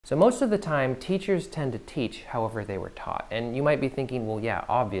So most of the time, teachers tend to teach however they were taught. And you might be thinking, well, yeah,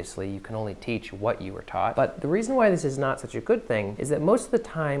 obviously you can only teach what you were taught. But the reason why this is not such a good thing is that most of the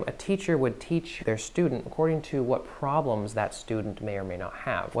time a teacher would teach their student according to what problems that student may or may not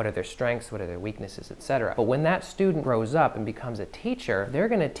have. What are their strengths, what are their weaknesses, etc. But when that student grows up and becomes a teacher, they're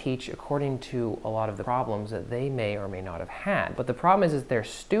going to teach according to a lot of the problems that they may or may not have had. But the problem is their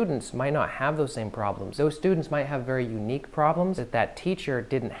students might not have those same problems. Those students might have very unique problems that that teacher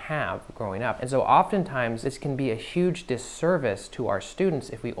didn't have growing up. And so oftentimes this can be a huge disservice to our students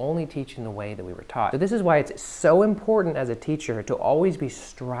if we only teach in the way that we were taught. So this is why it's so important as a teacher to always be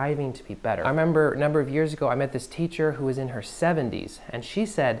striving to be better. I remember a number of years ago I met this teacher who was in her 70s, and she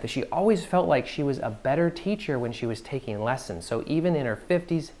said that she always felt like she was a better teacher when she was taking lessons. So even in her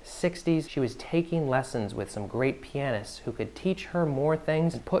 50s, 60s, she was taking lessons with some great pianists who could teach her more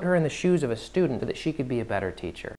things and put her in the shoes of a student so that she could be a better teacher.